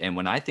excellence? And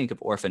when I think of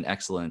orphan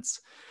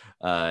excellence,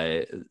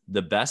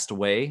 the best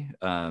way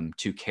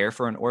to care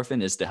for an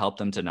orphan is to help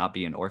them to not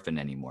be an orphan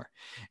anymore.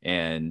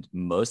 And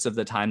most of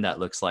the time that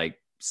looks like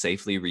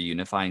safely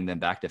reunifying them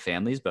back to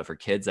families. But for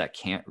kids that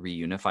can't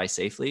reunify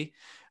safely,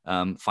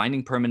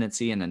 finding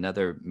permanency in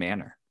another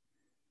manner.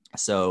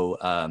 So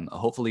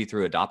hopefully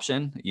through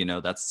adoption,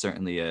 that's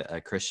certainly a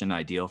Christian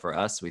ideal for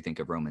us. We think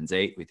of Romans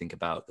 8, we think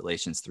about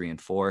Galatians 3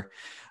 and 4,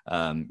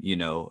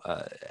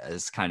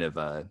 as kind of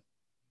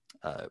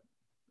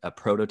a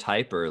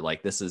prototype, or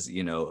like, this is,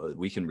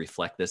 we can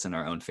reflect this in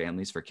our own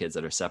families for kids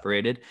that are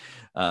separated.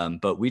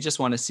 But we just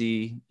want to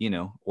see,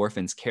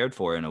 orphans cared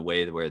for in a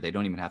way where they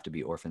don't even have to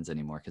be orphans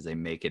anymore, because they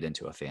make it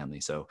into a family.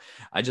 So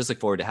I just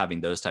look forward to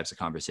having those types of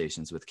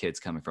conversations with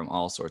kids coming from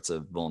all sorts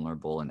of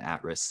vulnerable and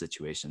at-risk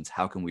situations.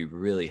 How can we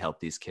really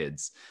help these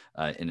kids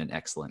in an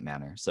excellent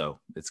manner? So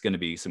it's going to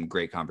be some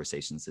great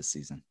conversations this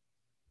season.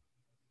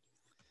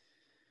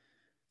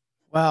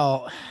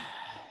 Well,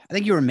 I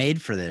think you were made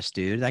for this,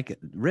 dude. Like,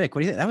 Rick,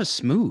 what do you think? That was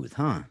smooth,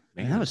 huh?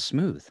 Man, that was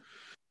smooth.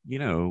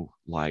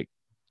 Like,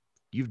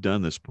 you've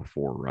done this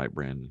before, right,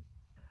 Brandon?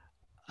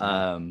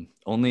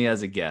 Only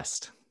as a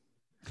guest.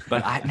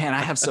 But I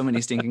have so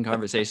many stinking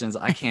conversations.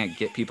 I can't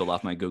get people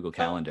off my Google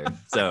Calendar.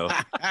 So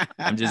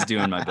I'm just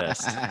doing my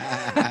best.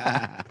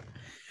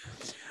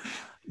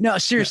 No,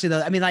 seriously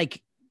though. I mean,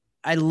 like,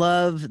 I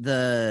love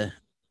the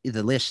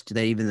list,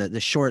 that even the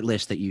short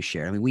list that you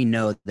shared. I mean, we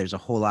know there's a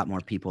whole lot more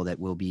people that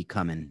will be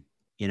coming,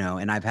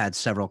 and I've had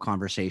several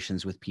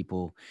conversations with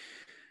people.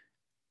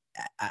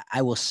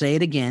 I will say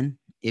it again.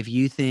 If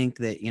you think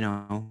that,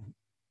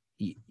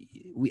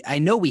 I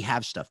know we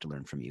have stuff to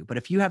learn from you, but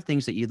if you have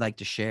things that you'd like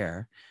to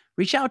share,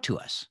 reach out to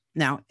us.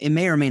 Now, it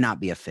may or may not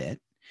be a fit,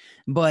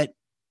 but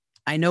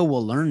I know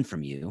we'll learn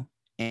from you,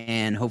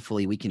 and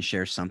hopefully we can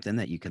share something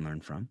that you can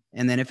learn from.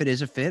 And then if it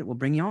is a fit, we'll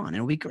bring you on.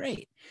 It'll be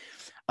great.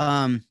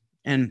 And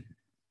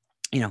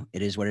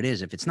it is what it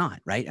is if it's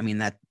not, right? I mean,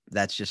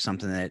 that's just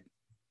something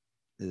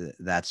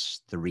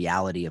that's the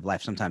reality of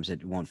life. Sometimes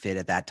it won't fit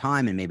at that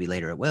time, and maybe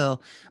later it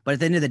will. But at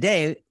the end of the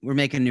day, we're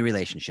making new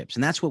relationships,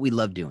 and that's what we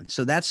love doing.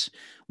 So that's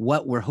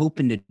what we're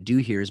hoping to do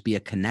here, is be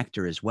a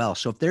connector as well.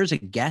 So if there's a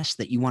guest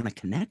that you want to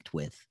connect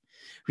with,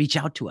 reach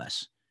out to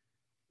us.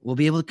 We'll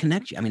be able to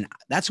connect you. I mean,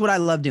 that's what I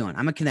love doing.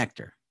 I'm a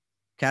connector.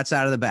 Cat's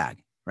out of the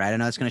bag, right? I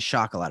know it's going to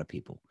shock a lot of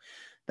people.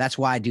 That's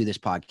why I do this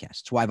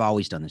podcast. It's why I've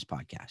always done this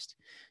podcast,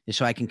 is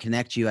so I can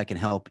connect you. I can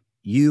help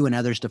you and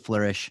others to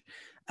flourish.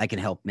 I can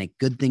help make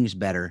good things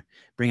better,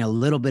 bring a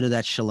little bit of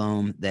that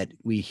shalom that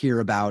we hear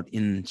about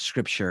in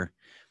scripture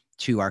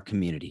to our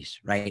communities,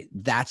 right?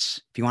 That's,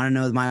 if you want to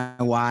know my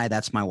why,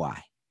 that's my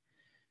why,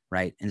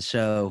 right? And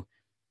so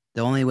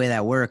the only way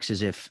that works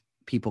is if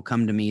people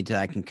come to me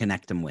I can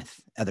connect them with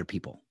other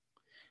people,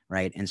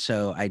 right? And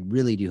so I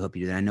really do hope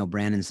you do that. I know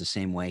Brandon's the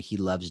same way. He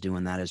loves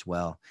doing that as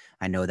well.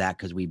 I know that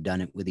because we've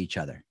done it with each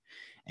other,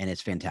 and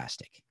it's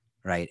fantastic,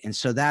 right? And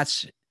so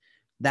that's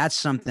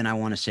something I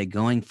want to say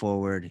going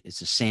forward. It's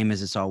the same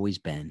as it's always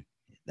been.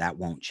 That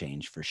won't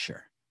change for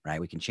sure,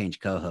 right? We can change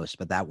co-hosts,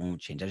 but that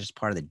won't change. That's just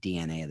part of the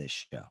DNA of this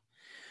show.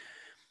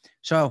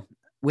 So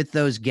with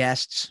those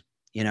guests,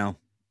 you know,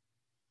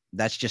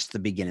 that's just the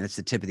beginning. That's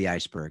the tip of the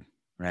iceberg,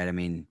 right? I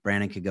mean,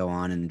 Brandon could go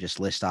on and just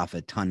list off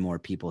a ton more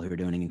people who are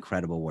doing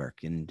incredible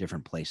work in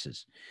different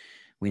places.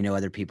 We know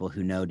other people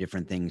who know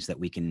different things that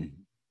we can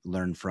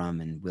learn from,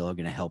 and we're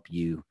going to help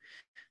you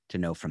to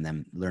know from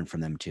them, learn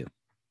from them too.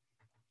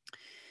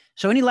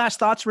 So any last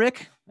thoughts,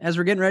 Rick, as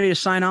we're getting ready to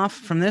sign off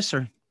from this,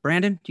 or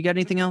Brandon, do you got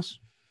anything else?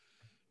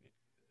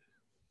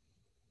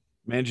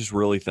 Man, just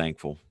really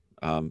thankful.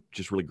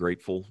 Just really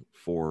grateful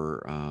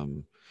for,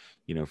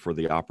 for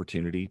the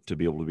opportunity to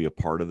be able to be a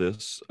part of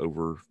this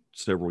over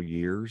several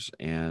years.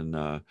 And,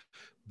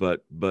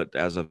 but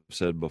as I've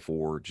said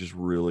before, just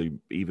really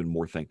even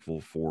more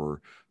thankful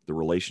for the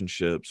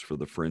relationships, for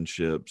the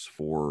friendships,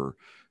 for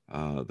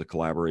the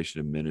collaboration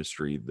in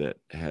ministry that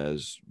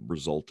has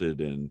resulted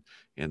in,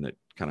 and that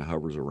kind of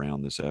hovers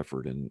around this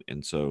effort.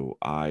 And so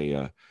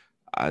I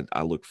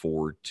look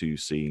forward to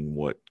seeing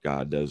what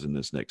God does in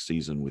this next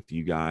season with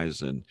you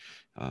guys, and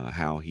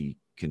how he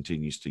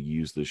continues to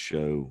use this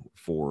show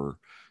for,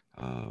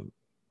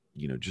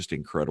 just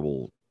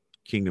incredible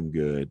kingdom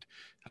good.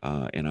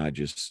 And I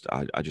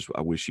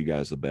wish you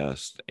guys the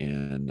best,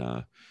 and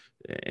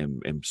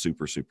am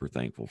super, super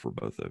thankful for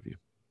both of you.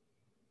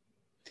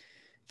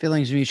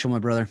 Feelings mutual, my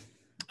brother.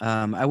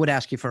 I would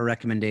ask you for a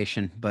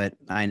recommendation, but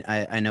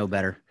I know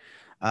better.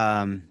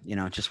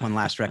 Just one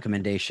last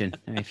recommendation.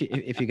 I mean,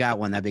 if you got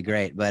one, that'd be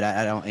great, but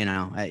I don't,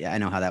 I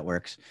know how that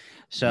works.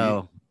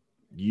 So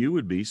you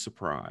would be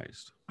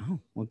surprised. Oh,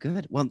 well,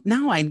 good. Well,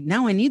 now I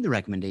need the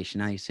recommendation.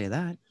 Now you say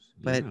that,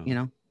 but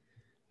Yeah.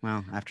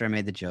 Well, after I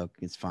made the joke,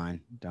 it's fine.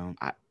 Don't.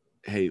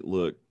 Hey,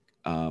 look,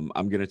 I'm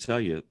going to tell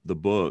you the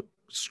book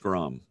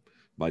Scrum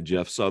by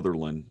Jeff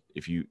Sutherland.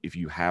 If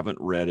you haven't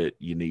read it,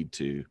 you need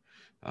to.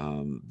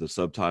 The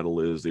subtitle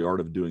is The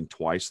Art of Doing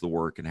Twice the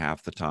Work in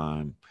Half the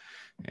Time,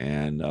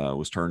 and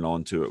was turned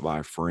on to it by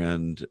a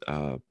friend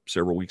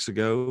several weeks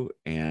ago,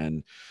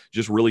 and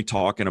just really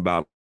talking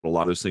about a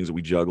lot of those things that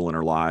we juggle in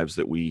our lives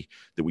that we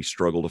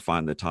struggle to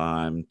find the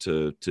time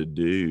to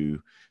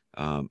do.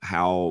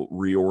 How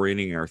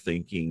reorienting our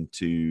thinking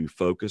to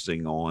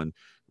focusing on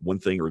one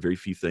thing or very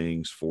few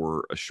things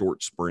for a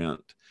short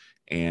sprint,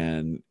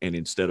 and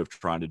instead of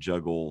trying to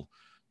juggle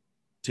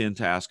 10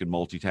 tasks and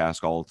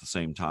multitask all at the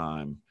same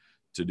time,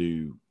 to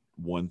do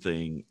one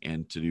thing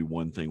and to do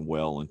one thing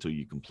well until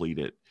you complete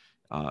it,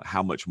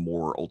 how much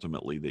more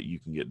ultimately that you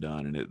can get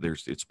done. And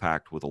it's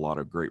packed with a lot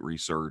of great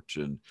research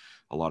and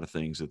a lot of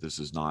things that this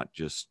is not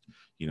just,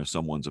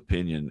 someone's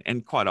opinion.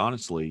 And quite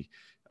honestly,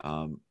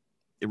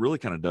 it really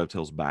kind of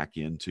dovetails back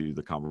into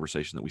the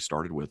conversation that we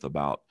started with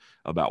about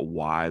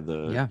why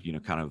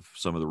kind of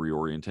some of the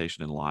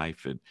reorientation in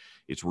life. And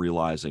it's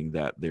realizing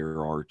that there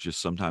are just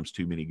sometimes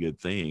too many good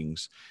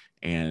things,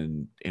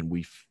 and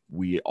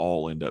we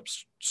all end up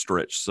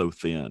stretched so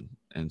thin.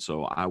 And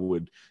so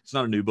it's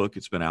not a new book.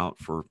 It's been out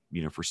for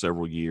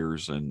several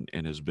years, and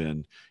has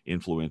been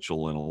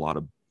influential in a lot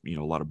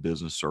of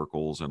business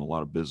circles and a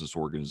lot of business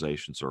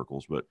organization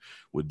circles, but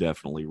would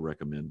definitely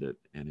recommend it.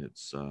 And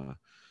it's,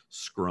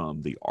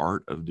 Scrum, The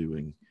Art of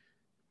Doing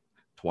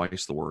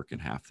Twice the Work in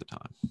Half the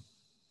Time.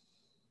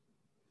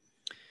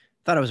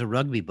 Thought it was a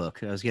rugby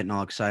book. I was getting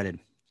all excited,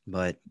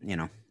 but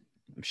I'm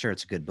sure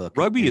it's a good book.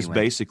 Rugby is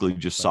basically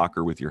just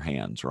soccer with your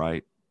hands,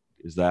 right?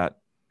 Is that?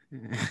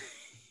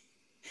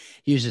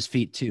 Use his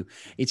feet too.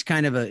 It's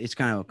kind of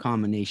a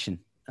combination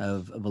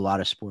of a lot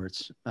of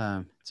sports.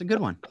 It's a good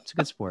one. It's a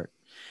good sport.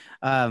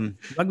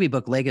 Rugby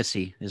book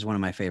Legacy is one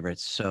of my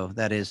favorites. So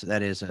that is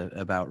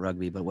about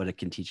rugby, but what it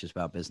can teach us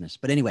about business.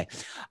 But anyway,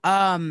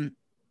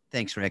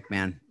 thanks, Rick,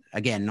 man.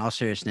 Again, in all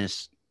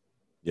seriousness,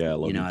 yeah, I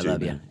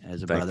love you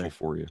as a brother.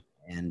 For you,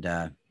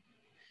 and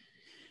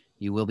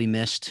you will be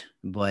missed.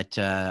 But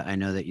I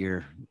know that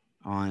you're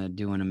on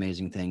doing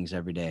amazing things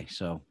every day.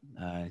 So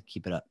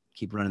keep it up.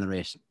 Keep running the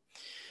race,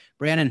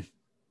 Brandon.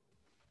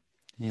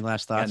 Any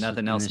last thoughts? Yeah,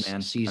 nothing else,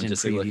 man. Season I'm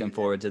just preview? looking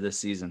forward to this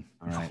season.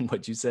 All right.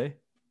 What'd you say?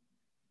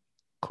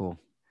 Cool.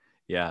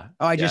 Yeah.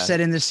 Oh, I just said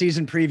in this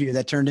season preview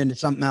that turned into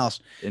something else.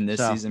 In this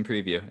season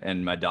preview,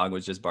 and my dog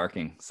was just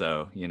barking.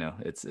 So,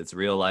 it's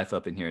real life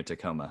up in here in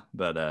Tacoma.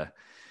 But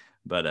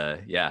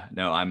yeah,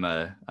 no,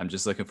 I'm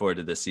just looking forward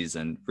to this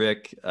season.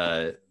 Rick,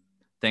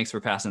 thanks for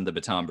passing the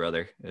baton,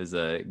 brother. It was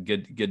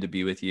good to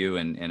be with you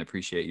and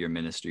appreciate your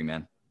ministry,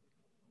 man.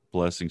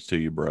 Blessings to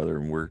you, brother.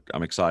 And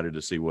I'm excited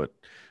to see what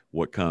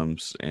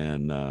comes,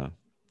 and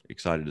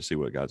excited to see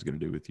what God's going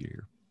to do with you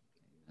here.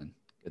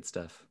 Good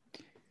stuff.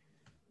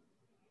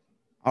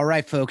 All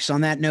right, folks,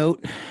 on that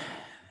note,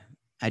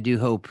 I do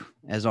hope,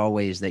 as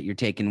always, that you're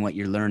taking what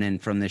you're learning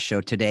from this show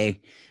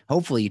today.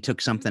 Hopefully you took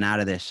something out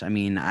of this. I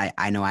mean,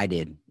 I know I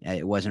did.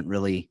 It wasn't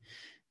really,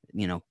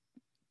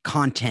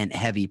 content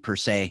heavy per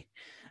se,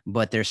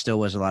 but there still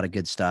was a lot of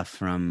good stuff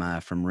from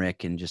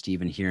Rick, and just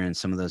even hearing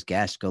some of those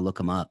guests. Go look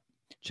them up,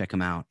 check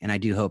them out. And I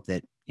do hope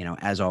that,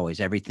 as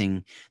always,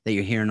 everything that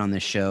you're hearing on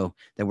this show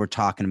that we're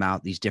talking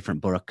about, these different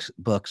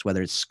books,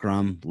 whether it's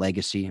Scrum,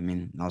 Legacy, I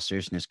mean, in all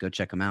seriousness, go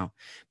check them out,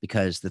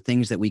 because the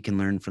things that we can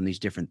learn from these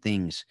different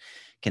things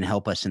can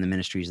help us in the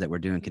ministries that we're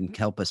doing, can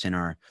help us in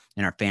our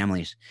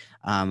families.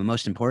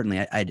 Most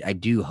importantly, I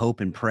do hope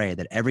and pray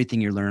that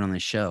everything you learn on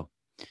this show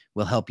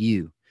will help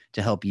you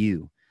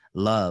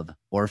love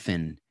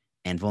orphan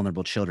and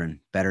vulnerable children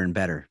better and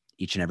better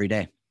each and every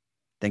day.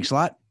 Thanks a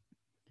lot.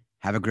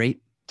 Have a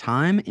great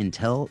time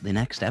until the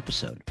next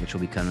episode, which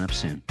will be coming up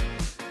soon.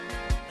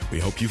 We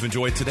hope you've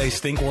enjoyed today's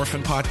Think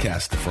Orphan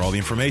podcast. For all the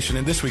information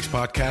in this week's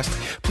podcast,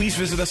 please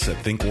visit us at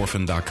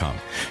thinkorphan.com.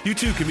 You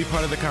too can be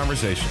part of the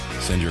conversation.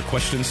 Send your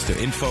questions to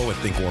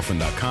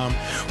info@thinkorphan.com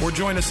or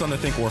join us on the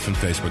Think Orphan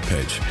Facebook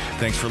page.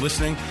 Thanks for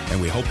listening, and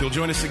we hope you'll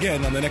join us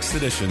again on the next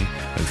edition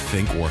of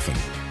Think Orphan.